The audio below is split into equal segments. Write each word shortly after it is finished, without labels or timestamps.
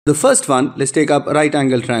The first one, let's take up right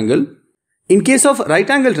angle triangle. In case of right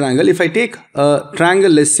angle triangle, if I take a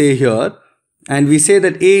triangle, let's say here, and we say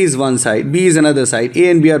that A is one side, B is another side, A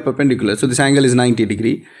and B are perpendicular, so this angle is 90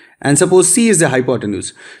 degree, and suppose C is the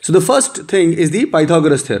hypotenuse. So the first thing is the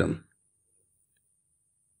Pythagoras theorem.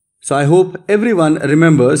 So I hope everyone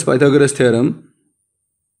remembers Pythagoras theorem,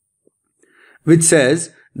 which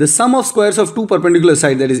says the sum of squares of two perpendicular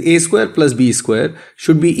sides, that is A square plus B square,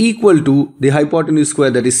 should be equal to the hypotenuse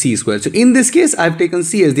square, that is C square. So in this case, I have taken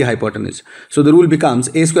C as the hypotenuse. So the rule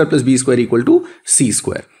becomes A square plus B square equal to C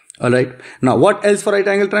square. Alright. Now what else for right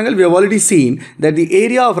angle triangle? We have already seen that the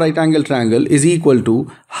area of right angle triangle is equal to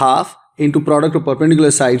half into product of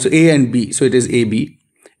perpendicular sides, so A and B. So it is AB.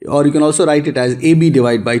 Or you can also write it as AB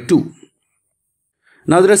divided by 2.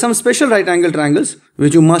 Now there are some special right angle triangles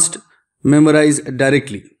which you must memorize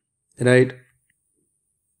directly, right?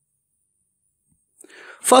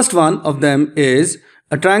 First one of them is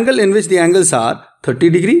a triangle in which the angles are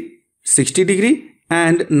 30 degree, 60 degree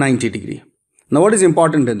and 90 degree. Now what is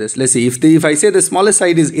important in this? Let's see, if I say the smallest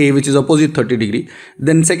side is A, which is opposite 30 degree,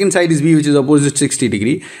 then second side is B, which is opposite 60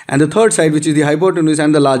 degree, and the third side, which is the hypotenuse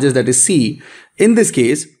and the largest, that is C. In this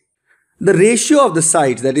case, the ratio of the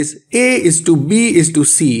sides, that is A is to B is to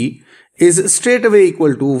C, is straight away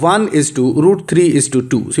equal to 1 is to root 3 is to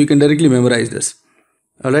 2. So you can directly memorize this.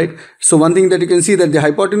 Alright. So one thing that you can see, that the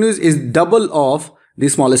hypotenuse is double of the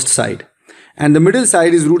smallest side. And the middle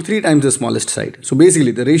side is root 3 times the smallest side. So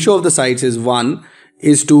basically the ratio of the sides is 1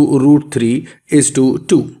 is to root 3 is to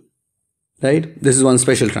 2. Right. This is one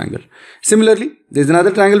special triangle. Similarly, there is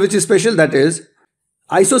another triangle which is special, that is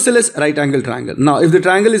isosceles right angle triangle. Now if the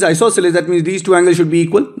triangle is isosceles, that means these two angles should be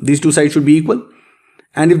equal. These two sides should be equal.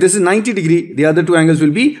 And if this is 90 degree, the other two angles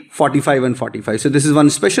will be 45 and 45. So this is one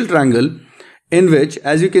special triangle in which,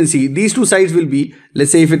 as you can see, these two sides will be,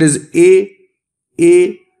 let's say if it is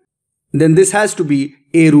A, then this has to be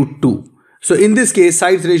A root 2. So in this case,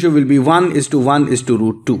 sides ratio will be 1 is to 1 is to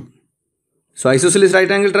root 2. So isosceles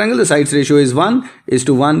right angle triangle, the sides ratio is 1 is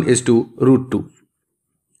to 1 is to root 2.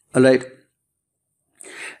 Alright.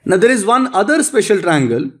 Now there is one other special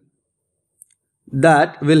triangle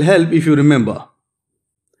that will help if you remember.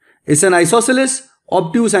 It's an isosceles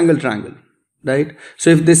obtuse angle triangle, right?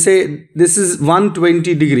 So if they say this is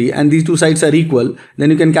 120 degree and these two sides are equal,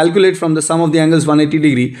 then you can calculate from the sum of the angles 180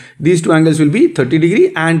 degree, these two angles will be 30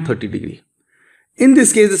 degree and 30 degree. In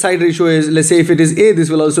this case, the side ratio is, let's say if it is A,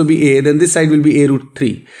 this will also be A, then this side will be A root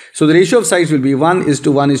 3. So the ratio of sides will be 1 is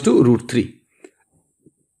to 1 is to root 3.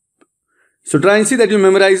 So try and see that you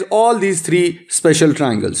memorize all these three special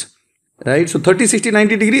triangles, right? So 30, 60,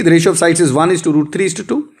 90 degree, the ratio of sides is 1 is to root 3 is to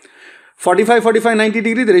 2. 45, 45, 90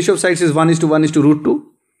 degree, the ratio of sides is 1 is to 1 is to root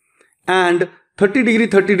 2. And 30 degree,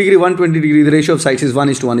 120 degree, the ratio of sides is 1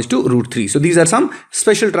 is to 1 is to root 3. So these are some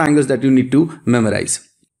special triangles that you need to memorize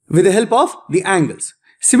with the help of the angles.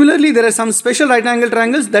 Similarly, there are some special right angle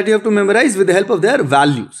triangles that you have to memorize with the help of their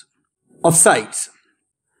values of sides.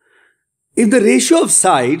 If the ratio of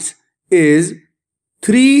sides is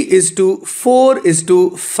 3 is to 4 is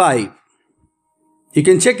to 5, you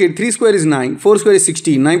can check it. 3 square is 9, 4 square is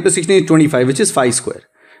 16, 9 plus 16 is 25, which is 5 square.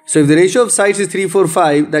 So if the ratio of sides is 3, 4,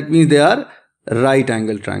 5, that means they are right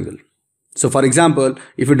angle triangle. So for example,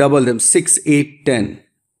 if you double them, 6, 8, 10,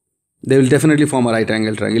 they will definitely form a right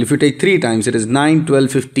angle triangle. If you take 3 times, it is 9,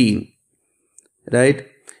 12, 15, right?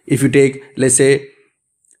 If you take, let's say,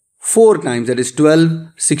 4 times, that is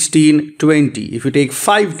 12, 16, 20. If you take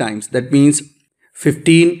 5 times, that means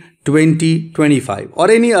 15, 20, 25, or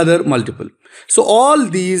any other multiple. So all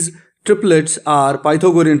these triplets are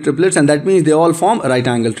Pythagorean triplets, and that means they all form right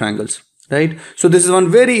angle triangles, right? So this is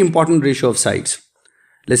one very important ratio of sides.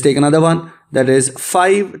 Let's take another one, that is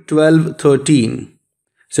 5, 12, 13.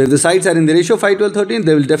 So if the sides are in the ratio 5, 12, 13,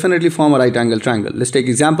 they will definitely form a right angle triangle. Let's take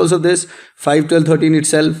examples of this. 5, 12, 13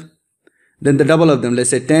 itself. Then the double of them, let's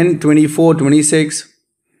say 10, 24, 26.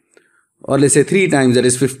 Or let's say 3 times, that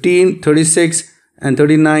is 15, 36 and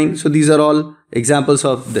 39. So these are all examples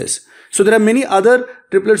of this. So there are many other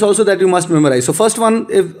triplets also that you must memorize. So first one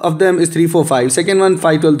of them is 3, 4, 5. Second one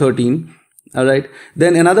 5, 12, 13. Alright.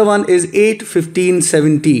 Then another one is 8, 15,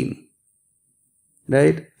 17.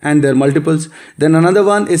 Right. And their multiples. Then another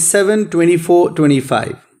one is 7, 24,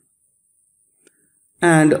 25.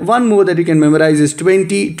 And one more that you can memorize is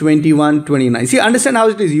 20, 21, 29. See, understand how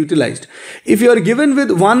it is utilized. If you are given with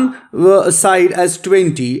one side as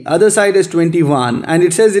 20, other side as 21, and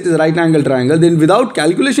it says it is a right angle triangle, then without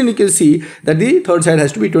calculation you can see that the third side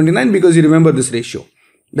has to be 29 because you remember this ratio.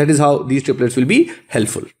 That is how these triplets will be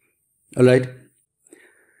helpful. Alright.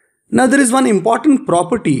 Now there is one important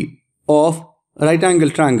property of right angle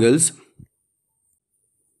triangles,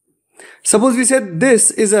 Suppose we said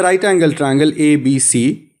this is a right angle triangle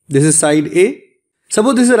ABC. This is side A.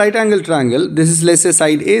 Suppose this is a right angle triangle. This is, let's say,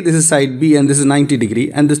 side A, this is side B, and this is 90 degree,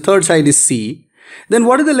 and this third side is C. Then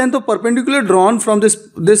what is the length of perpendicular drawn from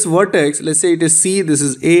this vertex? Let's say it is C, this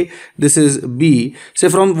is A, this is B. Say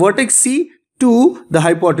from vertex C to the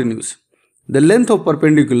hypotenuse. The length of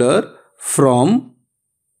perpendicular from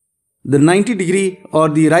the 90 degree or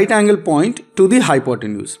the right angle point to the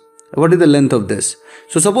hypotenuse. What is the length of this?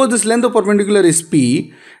 So suppose this length of perpendicular is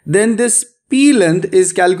P, then this P length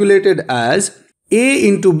is calculated as A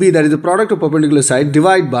into B, that is the product of perpendicular side,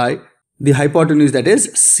 divided by the hypotenuse, that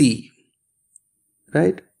is C.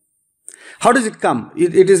 Right? How does it come?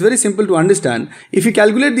 It is very simple to understand. If you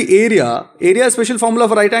calculate the area special formula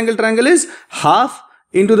for right angle triangle is half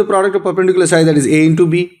into the product of perpendicular side, that is A into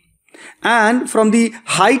B. And from the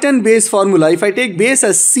height and base formula, if I take base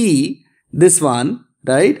as C, this one,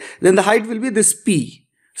 right, then the height will be this P.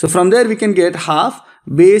 So from there we can get half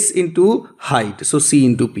base into height, so C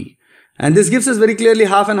into P. And this gives us very clearly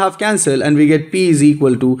half and half cancel, and we get P is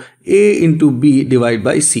equal to A into B divided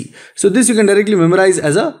by C. So this you can directly memorize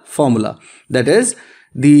as a formula. That is,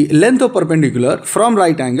 the length of perpendicular from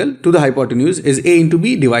right angle to the hypotenuse is A into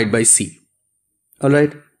B divided by C.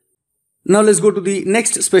 Alright. Now let's go to the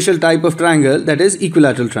next special type of triangle, that is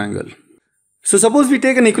equilateral triangle. So suppose we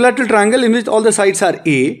take an equilateral triangle in which all the sides are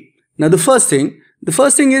A. Now the first thing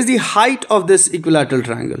is the height of this equilateral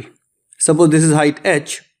triangle. Suppose this is height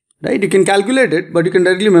H. Right, you can calculate it, but you can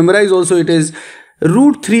directly memorize also. It is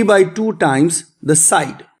root 3 by 2 times the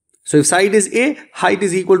side. So if side is A, height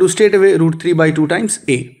is equal to straight away root 3 by 2 times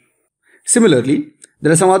A. Similarly,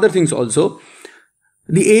 there are some other things also.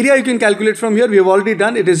 The area you can calculate from here, we have already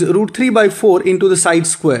done. It is root 3 by 4 into the side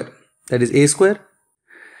square, that is A square.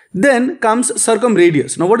 Then comes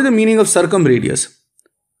circumradius. Now what is the meaning of circumradius?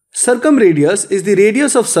 Circumradius is the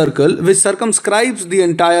radius of circle which circumscribes the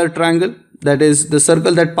entire triangle. That is the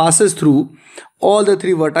circle that passes through all the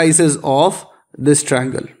three vertices of this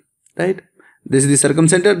triangle, right? This is the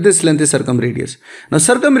circumcenter, this length is circumradius. Now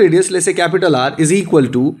circumradius, let's say capital R, is equal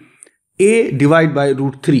to A divided by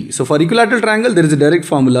root 3. So for equilateral triangle, there is a direct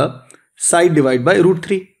formula, side divided by root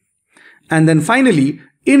 3. And then finally,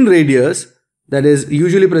 in radius, that is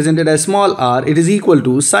usually presented as small r, it is equal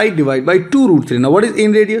to side divided by 2 root 3. Now what is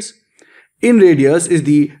in radius? In radius is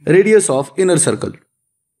the radius of inner circle.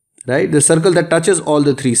 Right, the circle that touches all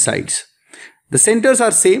the three sides. The centers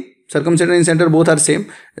are same, circumcenter and center both are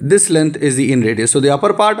same. This length is the in radius. So the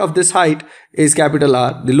upper part of this height is capital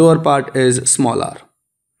R, the lower part is small r.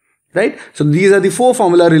 Right, so these are the four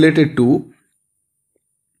formula related to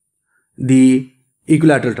the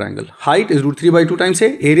equilateral triangle. Height is root 3 by 2 times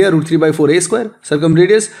A, area root 3 by 4 A square,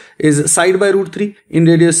 circumradius is side by root 3, in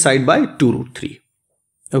radius side by 2 root 3.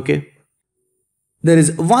 Okay. There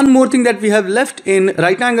is one more thing that we have left in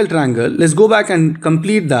right angle triangle. Let's go back and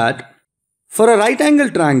complete that. For a right angle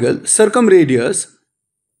triangle, circumradius,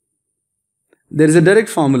 there is a direct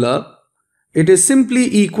formula. It is simply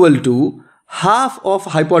equal to half of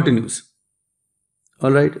hypotenuse.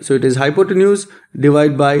 Alright, so it is hypotenuse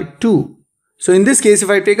divided by 2. So in this case,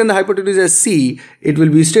 if I have taken the hypotenuse as C, it will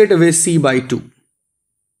be straight away C by 2.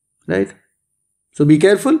 Right? So be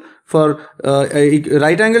careful. For a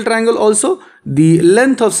right angle triangle also, the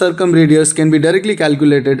length of circumradius can be directly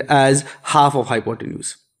calculated as half of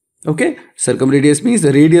hypotenuse. Okay, circumradius means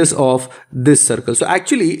the radius of this circle. So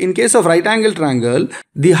actually, in case of right angle triangle,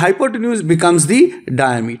 the hypotenuse becomes the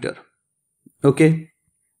diameter. Okay,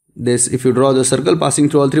 this, if you draw the circle passing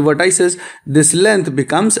through all three vertices, this length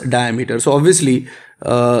becomes diameter. So obviously,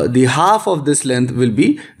 the half of this length will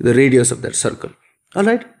be the radius of that circle. All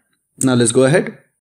right, now let's go ahead.